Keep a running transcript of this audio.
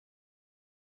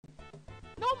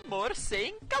more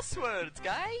saying cuss words,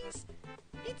 guys.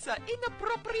 It's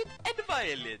inappropriate and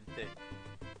violent.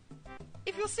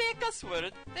 If you say a cuss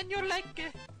word, then you're like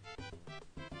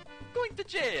going to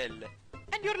jail.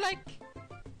 And you're like,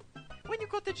 when you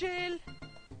go to jail,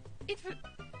 if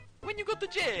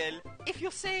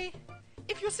you say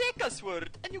a cuss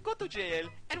word and you go to jail,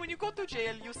 and when you go to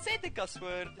jail you say the cuss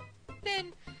word,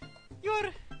 then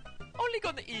you're only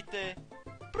gonna eat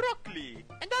broccoli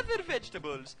and other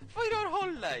vegetables for your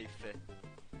whole life.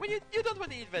 When you don't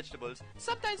want to eat vegetables,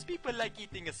 sometimes people like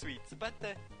eating sweets, but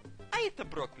I eat the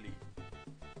broccoli.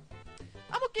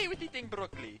 I'm okay with eating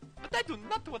broccoli, but I do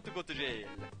not want to go to jail.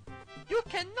 You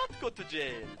cannot go to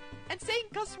jail, and saying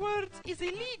cuss words is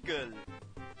illegal.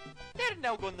 They're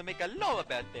now going to make a law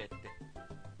about that.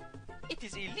 It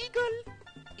is illegal,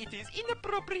 it is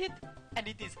inappropriate, and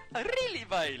it is really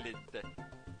violent.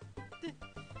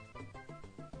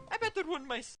 I better run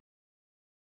my